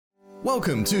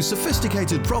Welcome to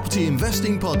Sophisticated Property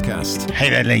Investing Podcast. Hey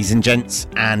there, ladies and gents,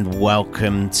 and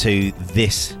welcome to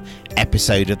this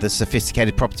episode of the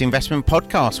Sophisticated Property Investment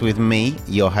Podcast with me,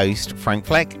 your host, Frank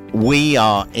Flegg. We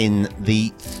are in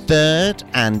the third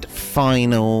and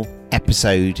final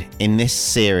episode in this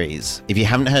series. If you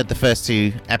haven't heard the first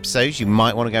two episodes, you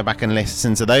might want to go back and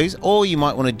listen to those, or you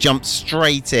might want to jump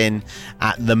straight in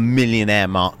at the millionaire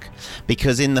mark,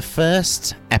 because in the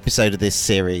first episode of this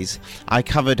series I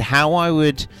covered how I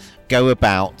would go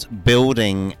about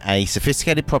building a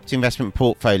sophisticated property investment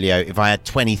portfolio if I had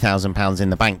 £20,000 in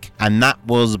the bank. And that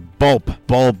was Bob.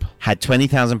 Bob had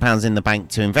 £20,000 in the bank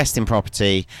to invest in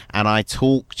property, and I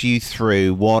talked you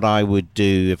through what I would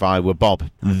do if I were Bob.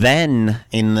 Then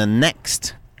in the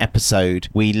next episode,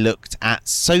 we looked at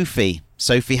Sophie.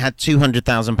 Sophie had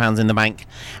 £200,000 in the bank,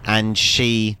 and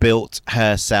she built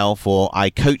herself, or I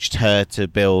coached her to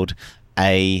build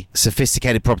a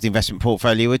sophisticated property investment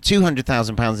portfolio with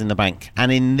 £200,000 in the bank. And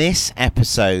in this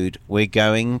episode, we're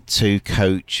going to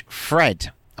coach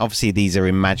Fred. Obviously, these are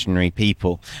imaginary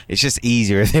people. It's just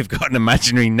easier if they've got an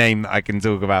imaginary name that I can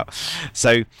talk about.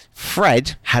 So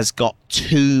Fred has got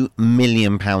 £2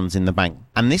 million in the bank.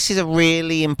 And this is a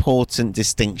really important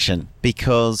distinction,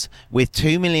 because with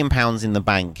 £2 million in the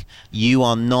bank, you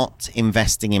are not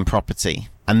investing in property.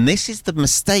 And this is the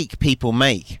mistake people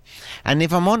make. And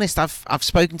if I'm honest, I've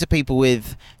spoken to people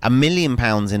with £1 million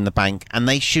in the bank, and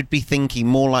they should be thinking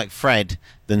more like Fred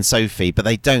than Sophie, but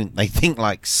they don't. They think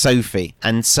like Sophie.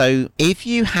 And so if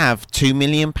you have £2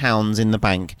 million in the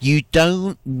bank, you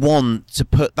don't want to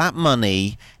put that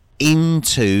money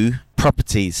into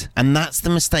properties. And that's the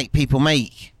mistake people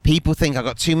make. People think, I've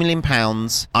got £2 million,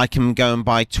 I can go and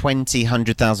buy 20,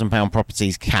 £100,000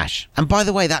 properties cash. And by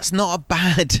the way, that's not a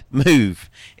bad move.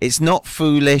 It's not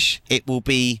foolish. It will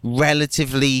be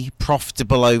relatively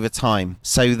profitable over time,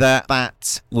 so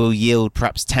that will yield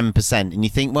perhaps 10%. And you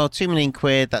think, well, £2 million,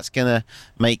 that's going to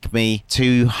make me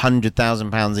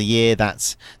 £200,000 a year.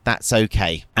 That's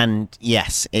okay. And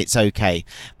yes, it's okay.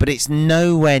 But it's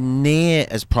nowhere near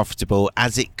as profitable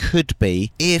as it could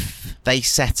be if they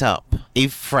set up.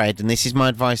 If Fred, and this is my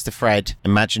advice to Fred,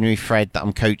 imaginary Fred that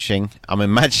I'm coaching, I'm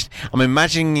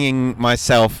imagining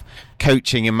myself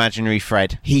coaching imaginary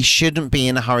Fred. He shouldn't be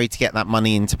in a hurry to get that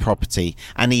money into property,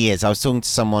 and he is. I was talking to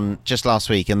someone just last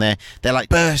week, and they're like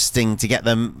bursting to get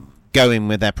them going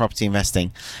with their property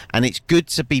investing. And it's good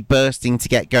to be bursting to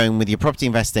get going with your property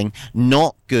investing,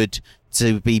 not good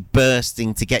to be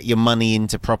bursting to get your money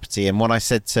into property. And what I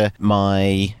said to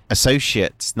my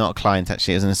associate, not a client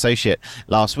actually, as an associate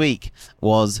last week,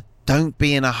 was don't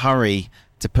be in a hurry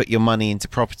to put your money into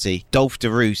property. Dolph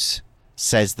DeRoos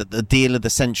says that the deal of the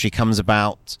century comes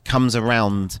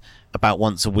around about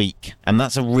once a week. And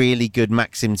that's a really good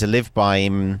maxim to live by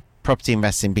in property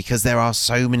investing, because there are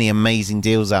so many amazing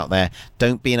deals out there.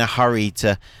 Don't be in a hurry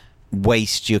to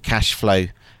waste your cash flow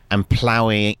and plow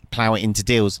it into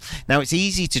deals. Now, it's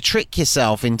easy to trick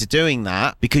yourself into doing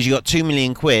that because you got £2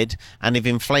 million, and if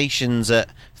inflation's at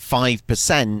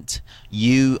 5%,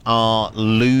 you are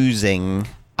losing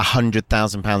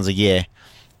 £100,000 a year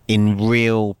in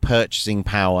real purchasing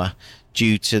power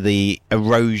due to the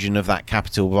erosion of that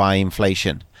capital by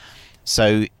inflation.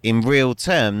 So in real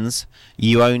terms,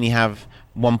 you only have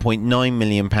 £1.9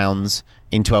 million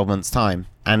in 12 months' time.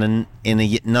 And in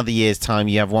another year's time,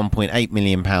 you have £1.8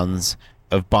 million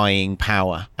of buying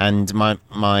power. And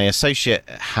my associate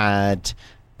had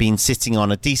been sitting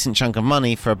on a decent chunk of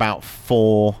money for about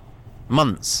 4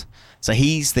 months. So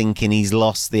he's thinking he's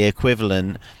lost the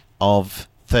equivalent of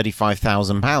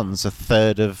 £35,000, a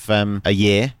third of a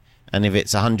year. And if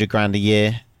it's 100 grand a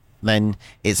year, then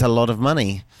it's a lot of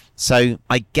money. So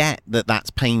I get that that's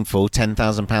painful,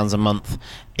 £10,000 a month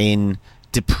in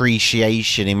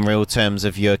depreciation in real terms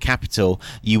of your capital.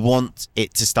 You want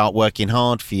it to start working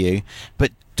hard for you,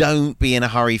 but don't be in a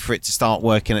hurry for it to start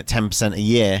working at 10% a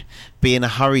year. Be in a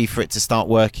hurry for it to start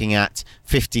working at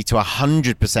 50 to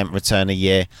 100% return a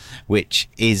year, which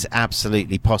is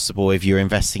absolutely possible if you're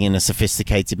investing in a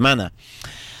sophisticated manner.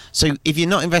 So if you're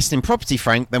not investing in property,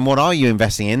 Frank, then what are you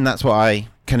investing in? That's what I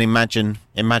can imagine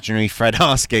imaginary Fred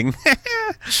asking.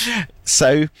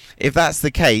 So if that's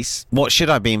the case, what should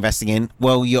I be investing in?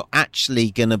 Well, you're actually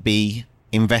going to be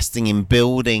investing in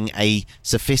building a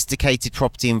sophisticated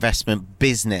property investment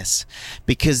business,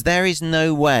 because there is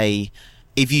no way,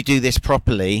 if you do this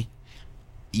properly,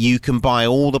 you can buy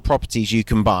all the properties you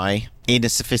can buy in a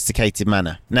sophisticated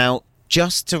manner. Now,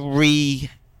 just to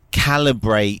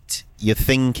recalibrate your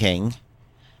thinking,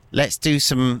 let's do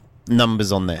some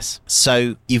numbers on this.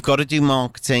 So you've got to do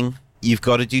marketing, you've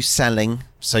got to do selling,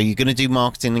 So you're going to do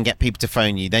marketing and get people to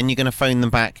phone you. Then you're going to phone them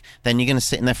back. Then you're going to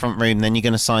sit in their front room. Then you're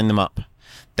going to sign them up.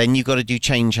 Then you've got to do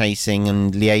chain chasing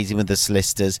and liaising with the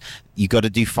solicitors. You've got to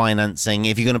do financing.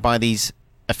 If you're going to buy these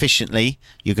efficiently,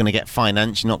 you're going to get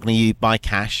finance. You're not going to buy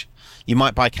cash. You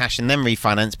might buy cash and then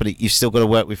refinance, but you've still got to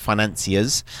work with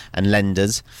financiers and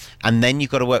lenders. And then you've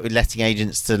got to work with letting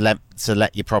agents to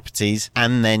let your properties.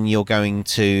 And then you're going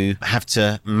to have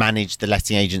to manage the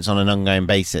letting agents on an ongoing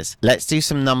basis. Let's do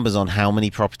some numbers on how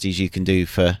many properties you can do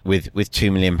with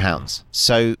 £2 million.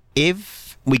 So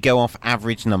if we go off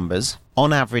average numbers,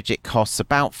 on average, it costs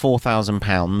about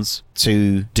 £4,000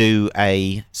 to do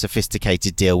a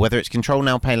sophisticated deal, whether it's control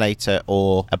now, pay later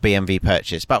or a BMV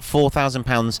purchase. About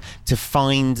 £4,000 to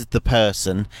find the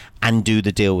person and do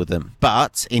the deal with them,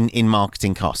 but in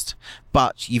marketing cost.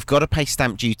 But you've got to pay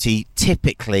stamp duty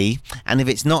typically, and if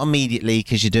it's not immediately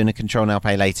because you're doing a control now,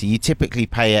 pay later, you typically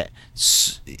pay it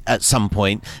at some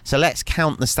point. So let's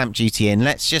count the stamp duty in.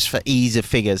 Let's just, for ease of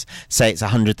figures, say it's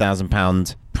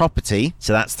 £100,000 property,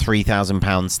 so that's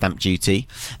 £3,000 stamp duty.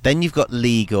 Then you've got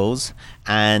legals,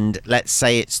 and let's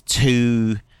say it's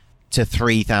 £2,000 to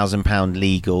 £3,000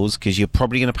 legals, because you're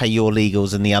probably going to pay your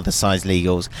legals and the other side's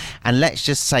legals. And let's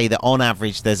just say that on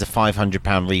average there's a £500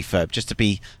 refurb, just to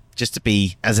be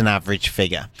as an average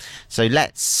figure. So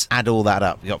let's add all that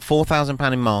up. We've got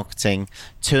 £4,000 in marketing,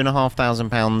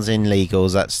 £2,500 in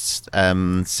legals, that's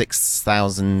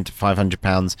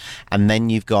 £6,500, and then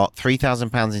you've got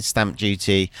 £3,000 in stamp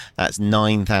duty, that's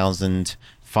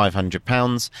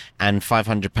 £9,500, and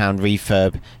 £500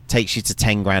 refurb takes you to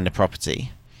 10 grand a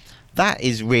property. That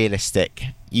is realistic.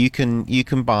 You can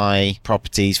buy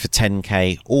properties for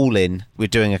 10k all in. We're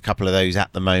doing a couple of those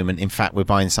at the moment. In fact, we're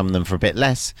buying some of them for a bit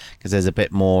less because there's a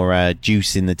bit more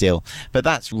juice in the deal. But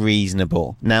that's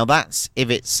reasonable. Now that's if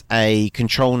it's a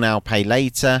control now, pay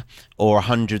later, or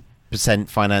 100%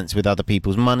 finance with other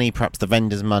people's money, perhaps the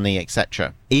vendor's money,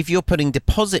 etc. If you're putting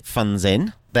deposit funds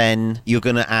in, then you're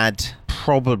going to add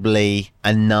probably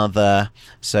another.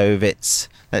 So if it's,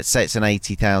 let's say it's an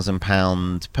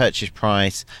 £80,000 purchase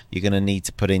price, you're going to need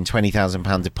to put in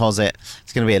 £20,000 deposit.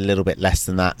 It's going to be a little bit less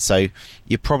than that. So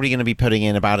you're probably going to be putting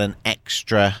in about an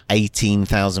extra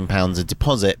 £18,000 of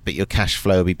deposit, but your cash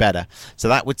flow will be better. So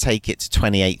that would take it to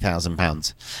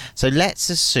 £28,000. So let's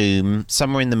assume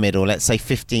somewhere in the middle, let's say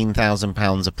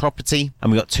 £15,000 a property,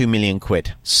 and we've got 2 million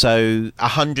quid. So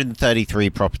 133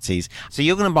 properties. So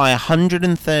you're going to buy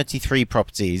 133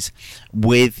 properties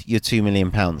with your £2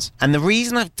 million. And the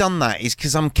reason I've done that is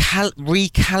because I'm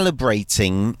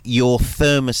recalibrating your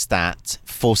thermostat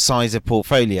for size of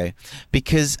portfolio,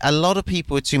 because a lot of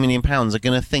people with £2 million are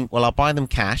going to think, well, I'll buy them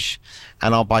cash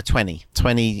and I'll buy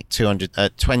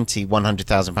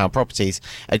 100,000 pound properties,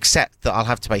 except that I'll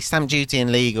have to pay stamp duty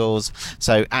and legals,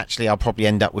 so actually I'll probably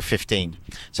end up with 15.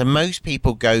 So most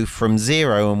people go from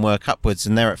 0 and work upwards,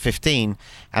 and they're at 15,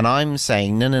 and I'm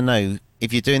saying no,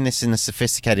 if you're doing this in a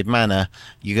sophisticated manner,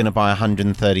 you're going to buy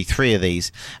 133 of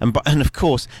these. And of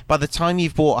course, by the time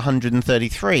you've bought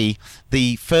 133,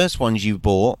 the first ones you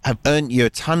bought have earned you a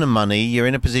ton of money. You're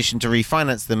in a position to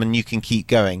refinance them, and you can keep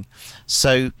going.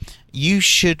 So you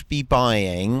should be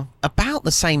buying about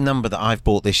the same number that I've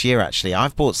bought this year, actually.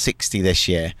 I've bought 60 this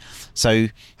year. So,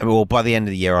 well, by the end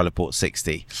of the year, I'll have bought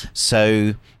 60.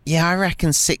 So, yeah, I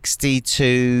reckon 60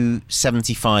 to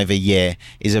 75 a year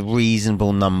is a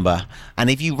reasonable number. And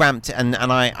if you ramped it, and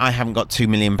I haven't got £2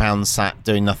 million sat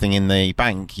doing nothing in the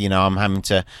bank, you know, I'm having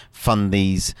to fund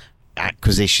these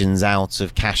acquisitions out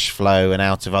of cash flow and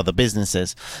out of other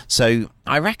businesses. So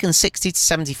I reckon 60 to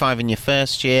 75 in your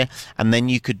first year, and then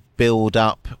you could build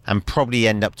up and probably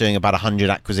end up doing about 100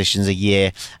 acquisitions a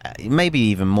year, maybe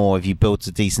even more if you build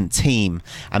a decent team.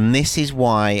 And this is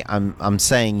why I'm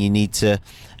saying you need to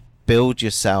build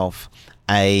yourself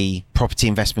a property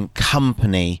investment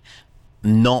company,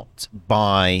 not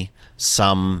buy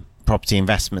some property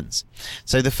investments.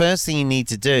 So the first thing you need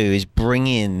to do is bring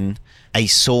in a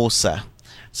sourcer.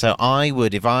 So I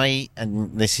would,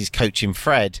 and this is coaching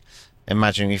Fred,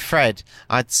 imagining Fred,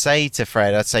 I'd say,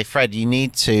 Fred, you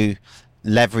need to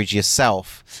leverage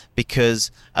yourself,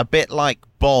 because a bit like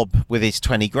Bob with his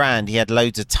 20 grand, he had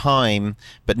loads of time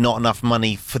but not enough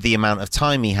money for the amount of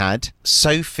time he had.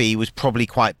 Sophie was probably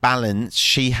quite balanced.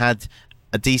 She had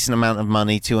a decent amount of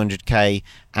money, 200k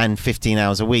and 15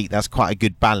 hours a week. That's quite a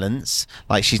good balance.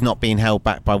 Like, she's not being held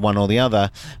back by one or the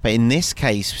other. But in this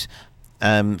case,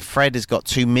 Fred has got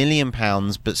 £2 million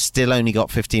but still only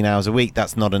got 15 hours a week.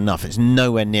 That's not enough. It's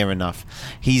nowhere near enough.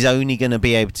 He's only going to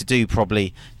be able to do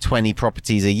probably 20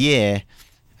 properties a year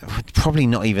probably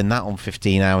not even that on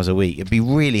 15 hours a week. It'd be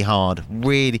really hard.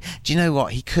 Really. Do you know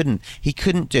what? He couldn't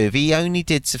do. If he only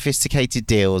did sophisticated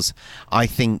deals, I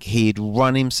think he'd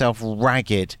run himself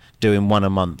ragged doing one a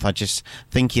month. I just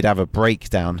think he'd have a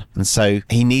breakdown. And so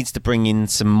he needs to bring in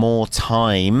some more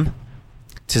time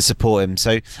to support him.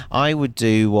 So I would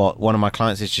do what one of my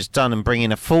clients has just done and bring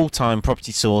in a full-time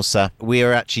property sourcer. We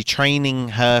are actually training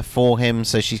her for him,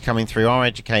 so she's coming through our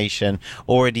education,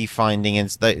 already finding, and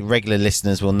the regular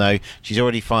listeners will know, she's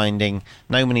already finding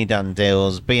no money done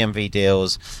deals, BMV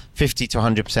deals, 50 to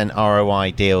 100%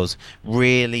 ROI deals,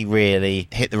 really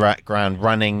hit the ground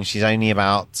running. She's only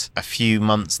about a few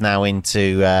months now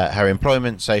into her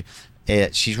employment, so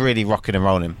she's really rocking and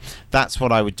rolling. That's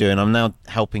what I would do, and I'm now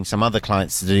helping some other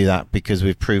clients to do that because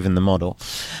we've proven the model.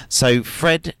 So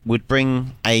Fred would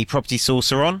bring a property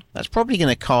sourcer on. That's probably going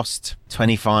to cost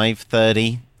 25,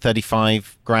 30,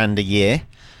 35 grand a year.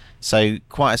 So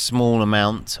quite a small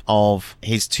amount of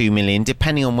his 2 million,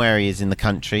 depending on where he is in the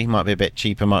country. Might be a bit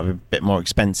cheaper, might be a bit more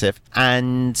expensive.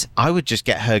 And I would just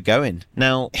get her going.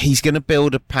 Now, he's going to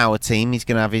build a power team. He's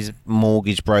going to have his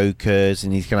mortgage brokers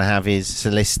and he's going to have his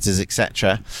solicitors,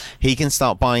 etc. He can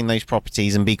start buying those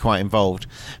properties and be quite involved.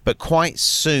 But quite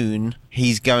soon,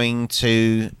 he's going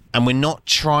to... And we're not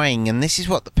trying, and this is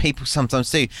what the people sometimes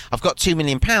do. I've got £2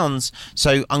 million,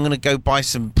 so I'm going to go buy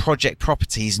some project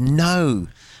properties. No.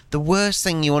 The worst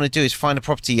thing you want to do is find a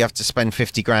property you have to spend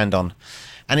 50 grand on.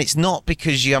 And it's not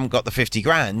because you haven't got the 50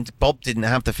 grand. Bob didn't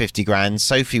have the 50 grand.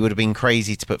 Sophie would have been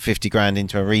crazy to put 50 grand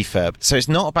into a refurb. So it's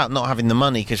not about not having the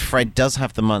money, because Fred does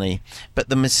have the money. But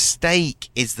the mistake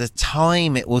is the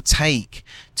time it will take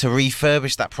to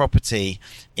refurbish that property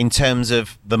in terms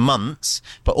of the months,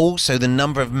 but also the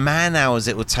number of man hours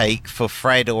it will take for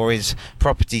Fred or his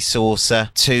property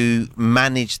sourcer to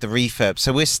manage the refurb.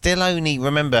 So we're still only,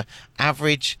 remember,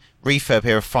 average refurb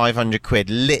here of 500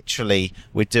 quid. Literally,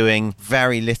 we're doing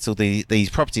very little these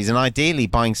properties, and ideally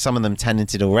buying some of them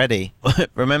tenanted already.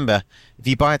 Remember, if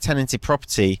you buy a tenanted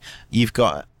property, you've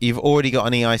already got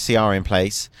an EICR in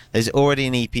place. There's already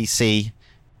an EPC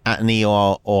at an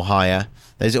EOR or higher.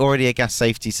 There's already a gas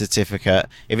safety certificate.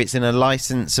 If it's in a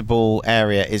licensable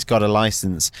area, it's got a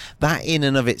license. That in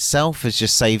and of itself has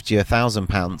just saved you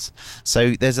 £1,000.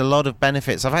 So there's a lot of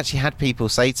benefits. I've actually had people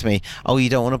say to me, oh, you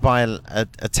don't want to buy a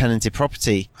tenanted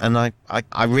property. And I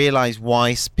realise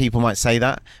why people might say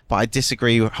that, but I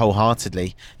disagree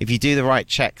wholeheartedly. If you do the right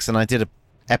checks, and I did a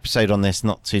episode on this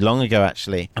not too long ago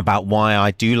actually, about why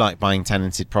I do like buying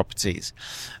tenanted properties,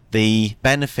 the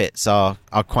benefits are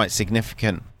quite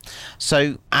significant.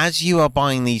 So as you are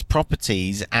buying these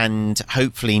properties and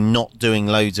hopefully not doing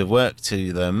loads of work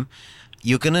to them,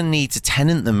 you're going to need to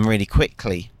tenant them really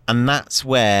quickly. And that's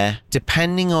where,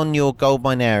 depending on your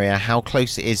goldmine area, how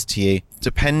close it is to you,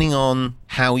 depending on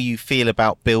how you feel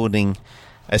about building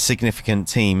a significant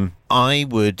team, I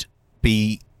would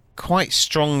be quite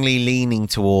strongly leaning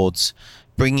towards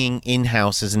bringing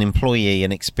in-house as an employee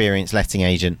an experienced letting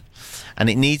agent. And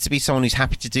it needs to be someone who's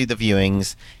happy to do the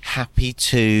viewings, happy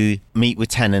to meet with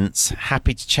tenants,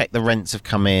 happy to check the rents have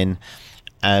come in.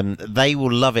 They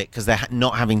will love it because they're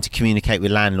not having to communicate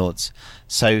with landlords.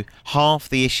 So half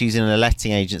the issues in a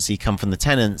letting agency come from the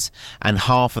tenants and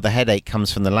half of the headache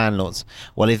comes from the landlords.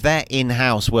 Well, if they're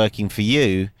in-house working for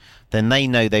you, then they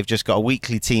know they've just got a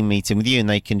weekly team meeting with you and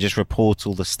they can just report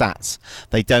all the stats.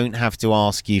 They don't have to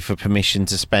ask you for permission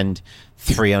to spend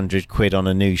 300 quid on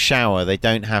a new shower. They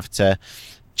don't have to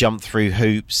jump through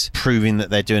hoops proving that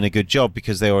they're doing a good job,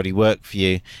 because they already work for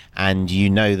you and you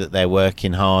know that they're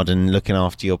working hard and looking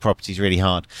after your properties really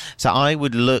hard. So I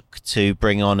would look to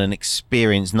bring on an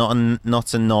experienced, not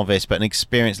a novice, but an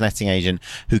experienced letting agent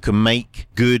who can make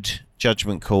good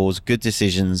judgment calls, good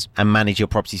decisions, and manage your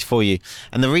properties for you.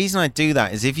 And the reason I do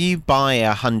that is if you buy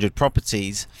 100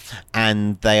 properties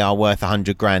and they are worth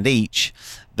 100 grand each,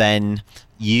 then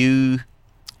you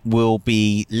will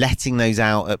be letting those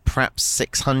out at perhaps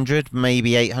 600,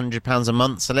 maybe 800 pounds a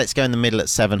month. So let's go in the middle at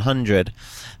 700.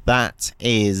 That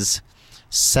is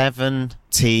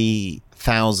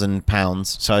 70,000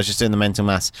 pounds. So I was just doing the mental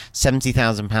maths.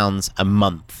 70,000 pounds a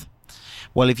month.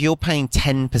 Well, if you're paying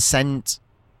 10%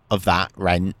 of that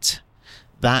rent,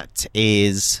 that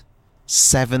is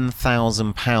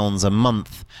 £7,000 a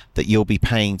month that you'll be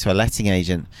paying to a letting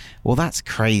agent. Well, that's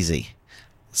crazy.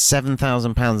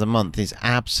 £7,000 a month is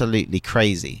absolutely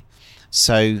crazy.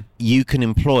 So you can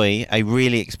employ a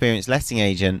really experienced letting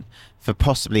agent for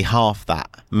possibly half that,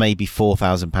 maybe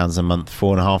 £4,000 a month,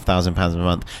 £4,500 a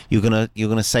month. You're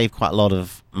gonna save quite a lot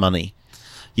of money.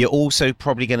 You're also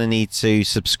probably going to need to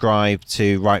subscribe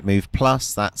to Rightmove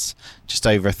Plus. That's just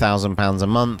over £1,000 a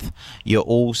month. You're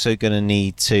also going to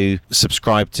need to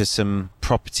subscribe to some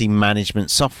property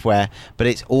management software, but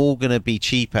it's all going to be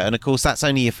cheaper. And of course, that's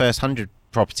only your first 100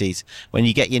 properties. When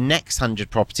you get your next 100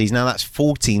 properties, now that's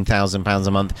 £14,000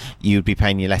 a month you would be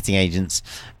paying your letting agents,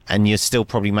 and you're still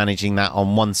probably managing that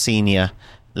on one senior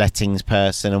lettings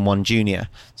person and one junior,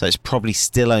 so it's probably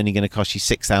still only going to cost you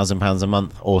 £6,000 a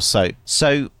month or so.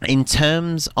 So in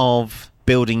terms of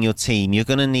building your team, you're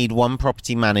going to need one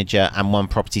property manager and one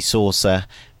property sourcer,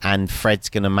 and Fred's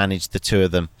going to manage the two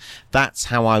of them. That's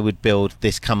how I would build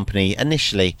this company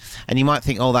initially. And you might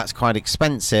think, oh, that's quite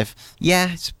expensive.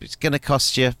 Yeah, it's going to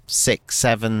cost you 6,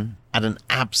 7 at an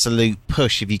absolute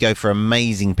push if you go for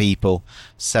amazing people,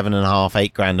 7.5,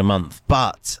 8 grand a month.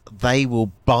 But they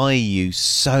will buy you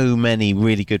so many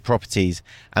really good properties,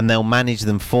 and they'll manage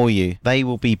them for you. They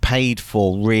will be paid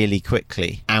for really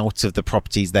quickly out of the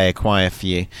properties they acquire for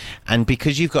you. And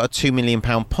because you've got a £2 million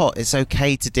pot, it's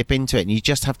okay to dip into it, and you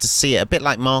just have to see it. A bit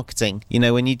like marketing, you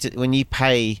know, when you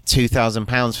pay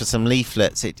 £2,000 for some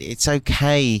leaflets, it's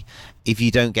okay if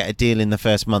you don't get a deal in the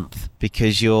first month,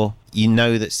 because you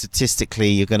know that statistically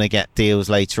you're going to get deals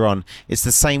later on. It's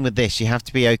the same with this. You have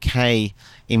to be okay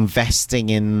investing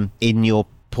in your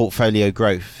portfolio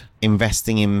growth,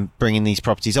 investing in bringing these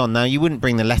properties on. Now, you wouldn't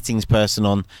bring the lettings person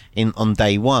on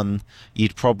day one.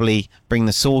 You'd probably bring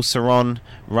the sourcer on,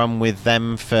 run with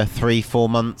them for 3-4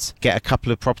 months, get a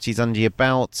couple of properties under your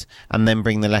belt, and then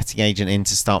bring the letting agent in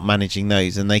to start managing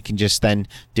those. And they can just then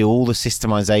do all the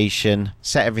systemization,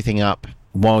 set everything up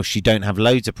whilst you don't have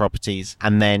loads of properties.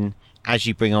 And then as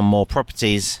you bring on more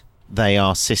properties, they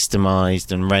are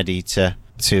systemized and ready to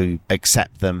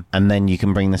accept them, and then you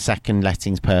can bring the second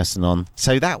lettings person on.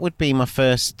 So that would be my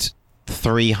first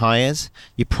 3 hires.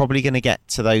 You're probably going to get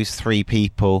to those 3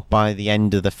 people by the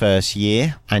end of the first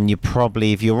year, and you're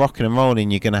probably, if you're rocking and rolling,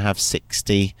 you're going to have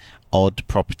 60 odd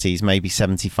properties, maybe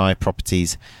 75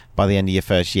 properties by the end of your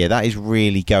first year. That is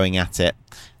really going at it.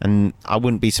 And I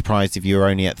wouldn't be surprised if you were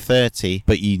only at 30,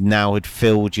 but you now had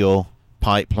filled your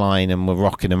pipeline and were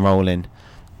rocking and rolling,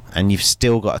 and you've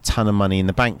still got a ton of money in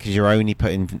the bank because you're only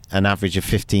putting an average of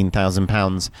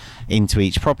 £15,000 into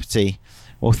each property.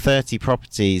 Well, 30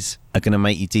 properties are going to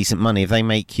make you decent money. If they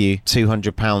make you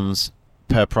 £200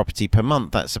 per property per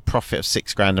month, that's a profit of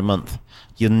 6 grand a month.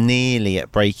 You're nearly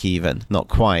at break even. Not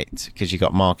quite, because you've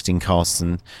got marketing costs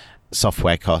and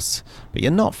software costs, but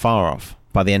you're not far off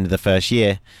by the end of the first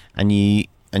year. And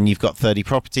you've got 30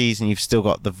 properties, and you've still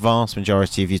got the vast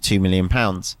majority of your £2 million.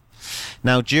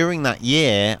 Now, during that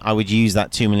year, I would use that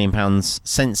 £2 million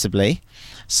sensibly.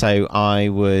 So I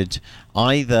would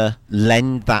either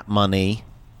lend that money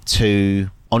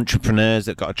to entrepreneurs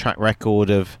that got a track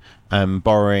record of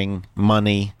borrowing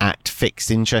money at fixed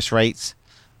interest rates.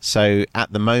 So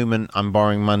at the moment, I'm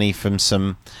borrowing money from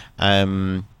some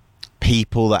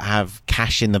people that have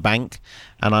cash in the bank,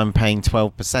 and I'm paying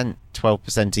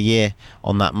 12% a year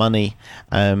on that money.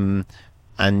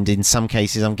 And in some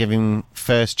cases, I'm giving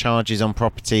first charges on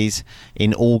properties.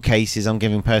 In all cases, I'm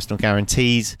giving personal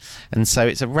guarantees. And so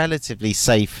it's a relatively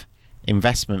safe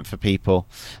investment for people.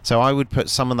 So I would put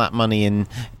some of that money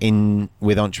in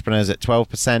with entrepreneurs at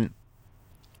 12%.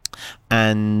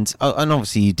 And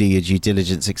obviously you do your due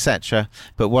diligence, etc.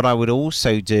 But what I would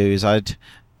also do is I'd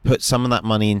put some of that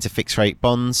money into fixed rate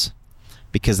bonds,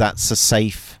 because that's a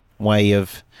safe way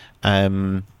of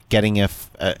getting a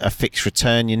fixed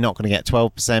return. You're not going to get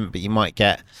 12%, but you might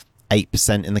get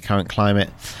 8% in the current climate.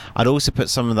 I'd also put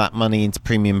some of that money into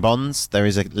premium bonds. There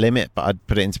is a limit, but I'd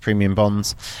put it into premium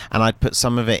bonds, and I'd put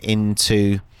some of it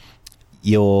into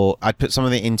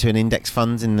an index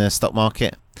fund in the stock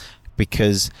market,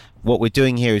 because what we're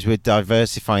doing here is we're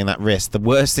diversifying that risk. The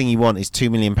worst thing you want is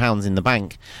 £2 million in the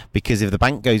bank, because if the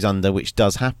bank goes under, which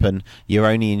does happen, you're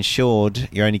only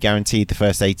guaranteed the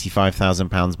first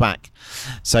 £85,000 back.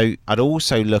 So I'd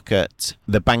also look at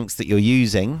the banks that you're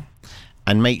using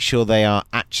and make sure they are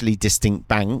actually distinct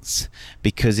banks,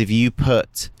 because if you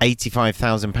put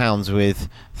 £85,000 with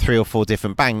 3 or 4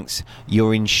 different banks,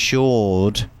 you're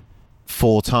insured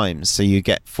 4 times, so you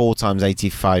get 4 times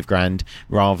 85 grand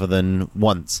rather than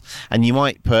once. And you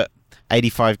might put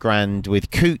 85 grand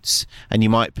with Coots, and you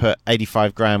might put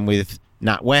 85 grand with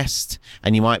NatWest,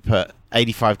 and you might put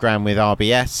 85 grand with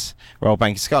RBS, Royal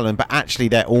Bank of Scotland, but actually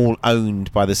they're all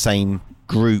owned by the same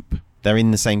group. They're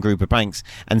in the same group of banks,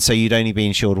 and so you'd only be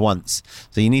insured once.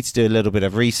 So you need to do a little bit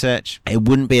of research. It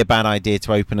wouldn't be a bad idea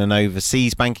to open an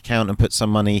overseas bank account and put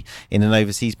some money in an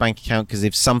overseas bank account, because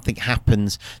if something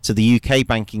happens to the UK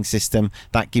banking system,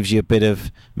 that gives you a bit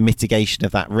of mitigation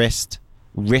of that risk.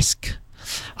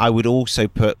 I would also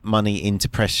put money into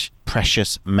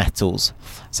precious metals.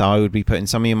 So I would be putting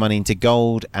some of your money into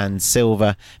gold and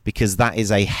silver, because that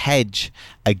is a hedge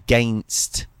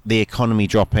against the economy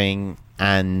dropping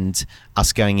and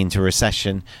us going into a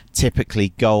recession. Typically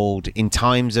gold, in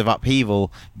times of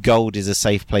upheaval, gold is a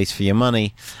safe place for your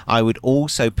money. I would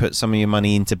also put some of your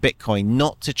money into Bitcoin,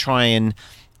 not to try and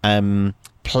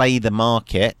play the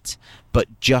market, but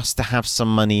just to have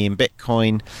some money in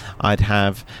Bitcoin. I'd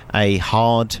have a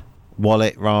hard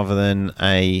wallet rather than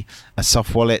a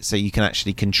soft wallet, so you can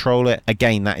actually control it.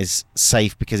 Again, that is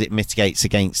safe because it mitigates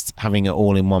against having it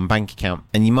all in one bank account.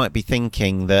 And you might be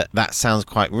thinking that sounds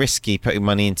quite risky, putting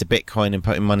money into Bitcoin and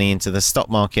putting money into the stock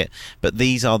market, but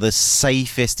these are the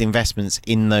safest investments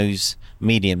in those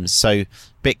mediums. So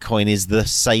Bitcoin is the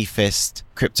safest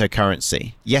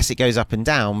cryptocurrency. Yes, it goes up and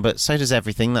down, but so does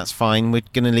everything. That's fine. We're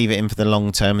going to leave it in for the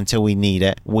long term until we need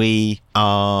it. We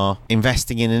are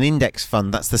investing in an index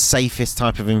fund. That's the safest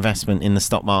type of investment in the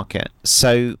stock market.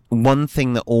 So one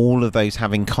thing that all of those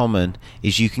have in common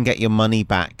is you can get your money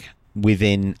back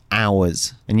within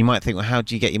hours. And you might think, well, how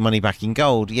do you get your money back in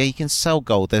gold? Yeah, you can sell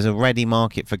gold. There's a ready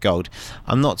market for gold.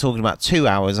 I'm not talking about 2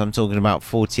 hours. I'm talking about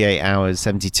 48 hours,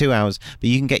 72 hours. But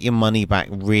you can get your money back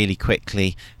really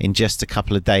quickly in just a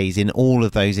couple of days in all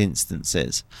of those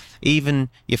instances. Even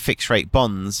your fixed rate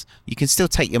bonds, you can still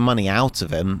take your money out of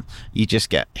them. You just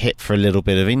get hit for a little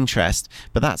bit of interest.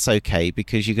 But that's okay,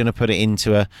 because you're going to put it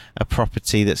into a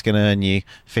property that's going to earn you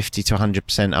 50 to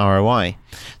 100% ROI.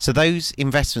 So those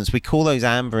investments, we call those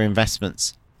amber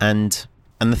investments. And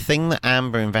the thing that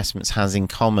amber investments have in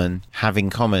common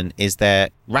is their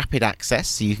rapid access,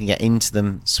 so you can get into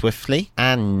them swiftly,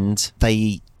 and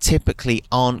they typically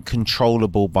aren't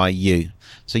controllable by you.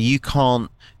 So you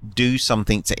can't do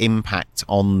something to impact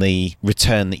on the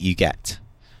return that you get.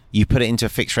 You put it into a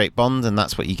fixed rate bond and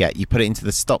that's what you get. You put it into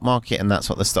the stock market and that's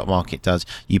what the stock market does.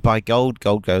 You buy gold,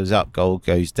 gold goes up, gold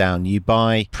goes down. You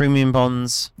buy premium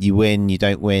bonds, you win, you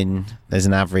don't win. There's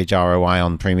an average ROI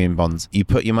on premium bonds. You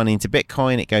put your money into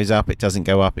Bitcoin, it goes up, it doesn't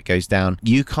go up, it goes down.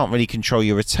 You can't really control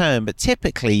your return, but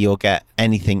typically you'll get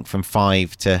anything from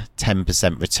 5 to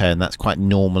 10% return. That's quite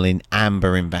normal in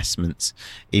amber investments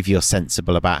if you're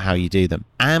sensible about how you do them.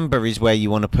 Amber is where you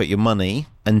want to put your money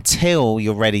until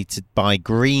you're ready to buy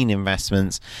green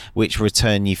investments, which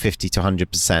return you 50 to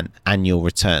 100% annual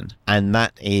return. And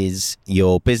that is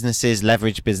your businesses,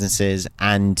 leverage businesses,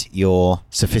 and your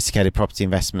sophisticated property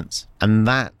investments. And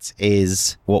that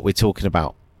is what we're talking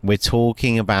about. We're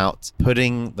talking about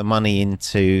putting the money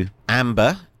into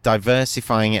amber,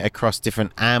 diversifying it across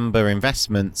different amber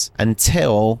investments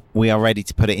until we are ready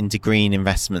to put it into green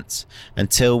investments,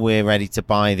 until we're ready to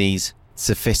buy these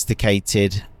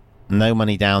sophisticated, no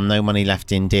money down, no money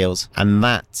left in deals. And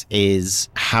that is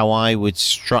how I would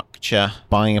structure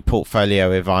buying a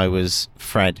portfolio if I was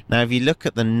Fred. Now, if you look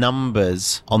at the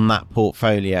numbers on that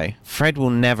portfolio, Fred will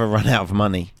never run out of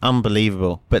money.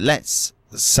 Unbelievable. But let's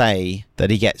say that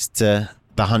he gets to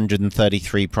the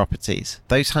 133 properties.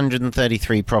 Those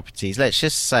 133 properties, let's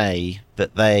just say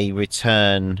that they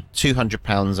return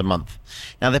 £200 a month.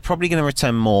 Now, they're probably going to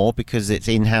return more because it's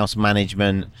in-house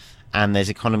management and there's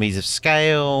economies of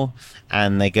scale,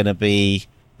 and there's going to be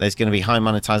high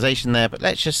monetization there. But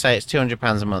let's just say it's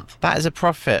 £200 a month. That is a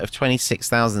profit of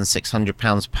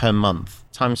 £26,600 per month.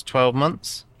 Times 12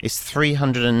 months is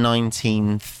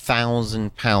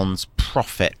 £319,000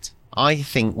 profit. I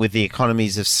think with the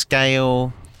economies of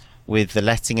scale, with the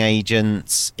letting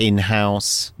agents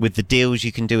in-house, with the deals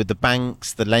you can do with the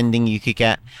banks, the lending you could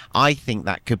get, I think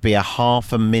that could be a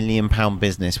 £500,000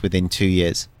 business within 2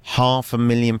 years.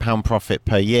 £500,000 profit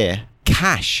per year.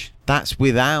 Cash. That's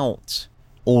without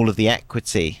all of the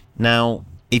equity. Now,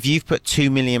 if you've put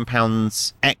 £2 million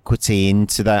equity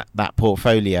into that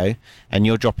portfolio and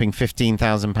you're dropping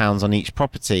 £15,000 on each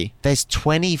property, there's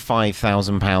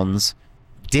 £25,000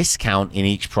 discount in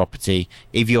each property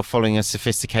if you're following a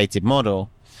sophisticated model.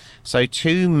 So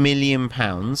 £2 million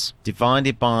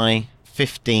divided by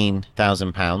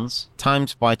 £15,000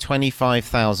 times by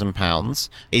 £25,000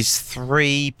 is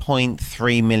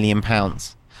 £3.3 million.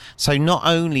 So not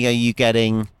only are you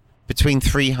getting between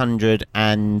 £300,000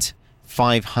 and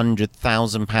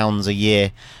 £500,000 a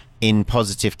year in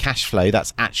positive cash flow,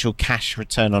 that's actual cash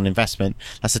return on investment,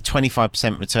 that's a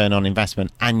 25% return on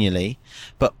investment annually,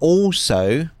 but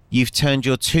also you've turned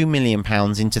your £2 million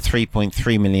into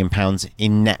 £3.3 million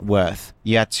in net worth.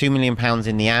 You had £2 million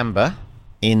in the amber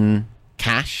in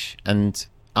cash and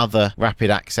other rapid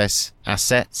access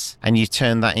assets, and you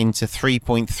turn that into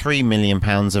 £3.3 million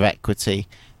of equity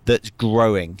that's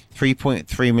growing,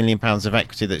 £3.3 million of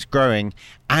equity that's growing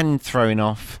and throwing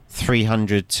off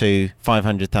 £300,000 to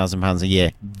 £500,000 a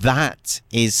year. That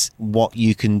is what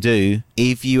you can do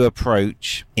if you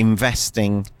approach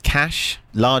investing cash,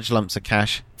 large lumps of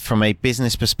cash, from a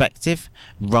business perspective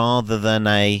rather than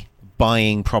a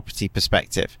buying property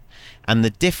perspective. And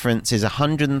the difference is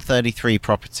 133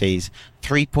 properties,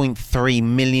 £3.3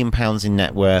 million in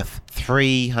net worth,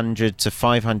 £300,000 to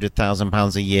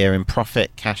 £500,000 a year in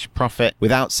profit, cash profit,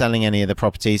 without selling any of the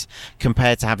properties,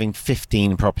 compared to having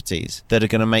 15 properties that are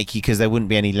going to make you, because there wouldn't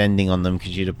be any lending on them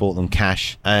because you'd have bought them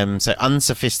cash. So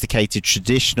unsophisticated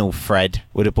traditional Fred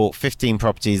would have bought 15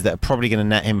 properties that are probably going to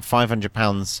net him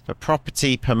 £500 per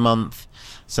property per month.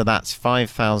 So that's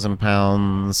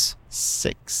 £5,000,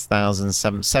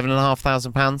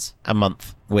 £7,500 a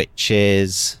month, which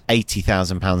is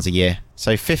 £80,000 a year.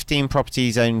 So 15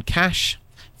 properties owned cash,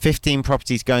 15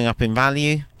 properties going up in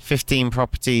value, 15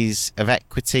 properties of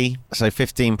equity. So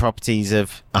 15 properties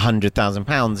of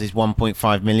 £100,000 is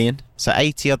 1.5 million. So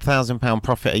 £80,000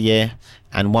 profit a year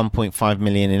and 1.5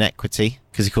 million in equity,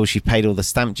 because of course you've paid all the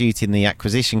stamp duty and the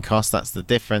acquisition cost. That's the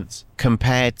difference,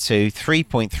 compared to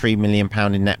 £3.3 million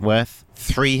in net worth,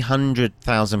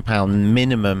 £300,000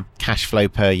 minimum cash flow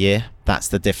per year. That's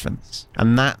the difference.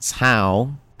 And that's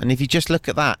how, and if you just look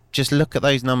at that, just look at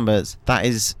those numbers, that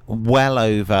is well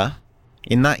over,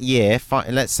 in that year,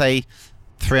 let's say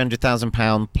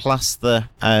 £300,000 plus the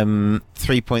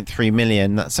 3.3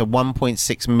 million, that's a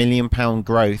 £1.6 million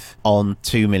growth on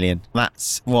 2 million.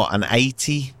 That's what, an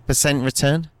 80%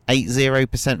 return?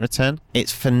 80% return?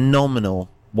 It's phenomenal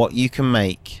what you can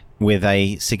make with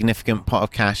a significant pot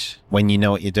of cash when you know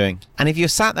what you're doing. And if you're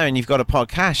sat there and you've got a pot of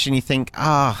cash and you think,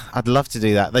 I'd love to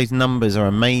do that, those numbers are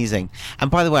amazing. And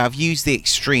by the way, I've used the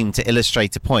extreme to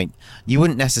illustrate a point. You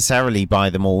wouldn't necessarily buy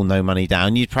them all no money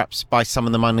down. You'd perhaps buy some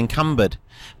of them unencumbered,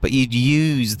 but you'd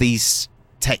use these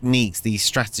techniques, these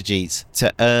strategies,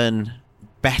 to earn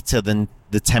better than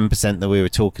the 10% that we were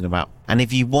talking about. And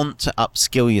if you want to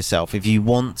upskill yourself, if you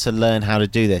want to learn how to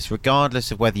do this,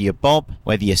 regardless of whether you're Bob,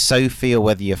 whether you're Sophie, or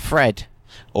whether you're Fred,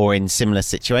 or in similar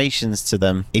situations to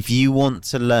them, if you want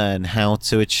to learn how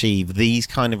to achieve these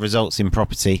kind of results in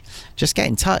property, just get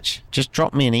in touch. Just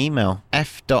drop me an email,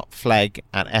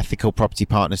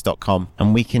 f.flegg@ethicalpropertypartners.com,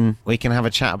 and we can have a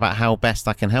chat about how best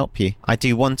I can help you. I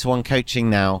do one-to-one coaching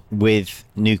now with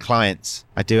new clients.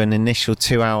 I do an initial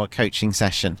 2-hour coaching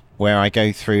session where I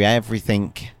go through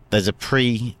everything. There's a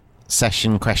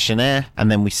pre-session questionnaire, and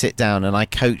then we sit down and I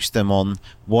coach them on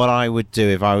what I would do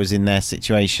if I was in their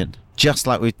situation, just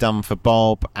like we've done for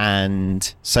Bob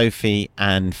and Sophie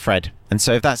and Fred. And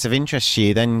so if that's of interest to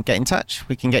you, then get in touch.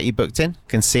 We can get you booked in. We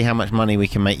can see how much money we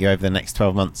can make you over the next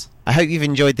 12 months. I hope you've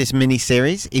enjoyed this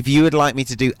mini-series. If you would like me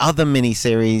to do other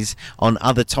mini-series on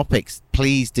other topics,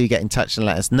 please do get in touch and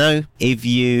let us know. If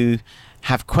you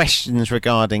have questions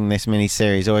regarding this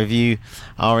mini-series, or if you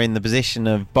are in the position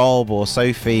of Bob or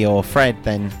Sophie or Fred,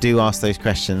 then do ask those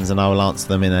questions and I will answer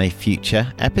them in a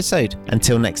future episode.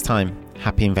 Until next time,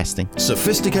 happy investing.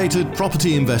 Sophisticated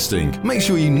property investing. Make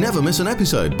sure you never miss an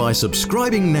episode by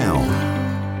subscribing now.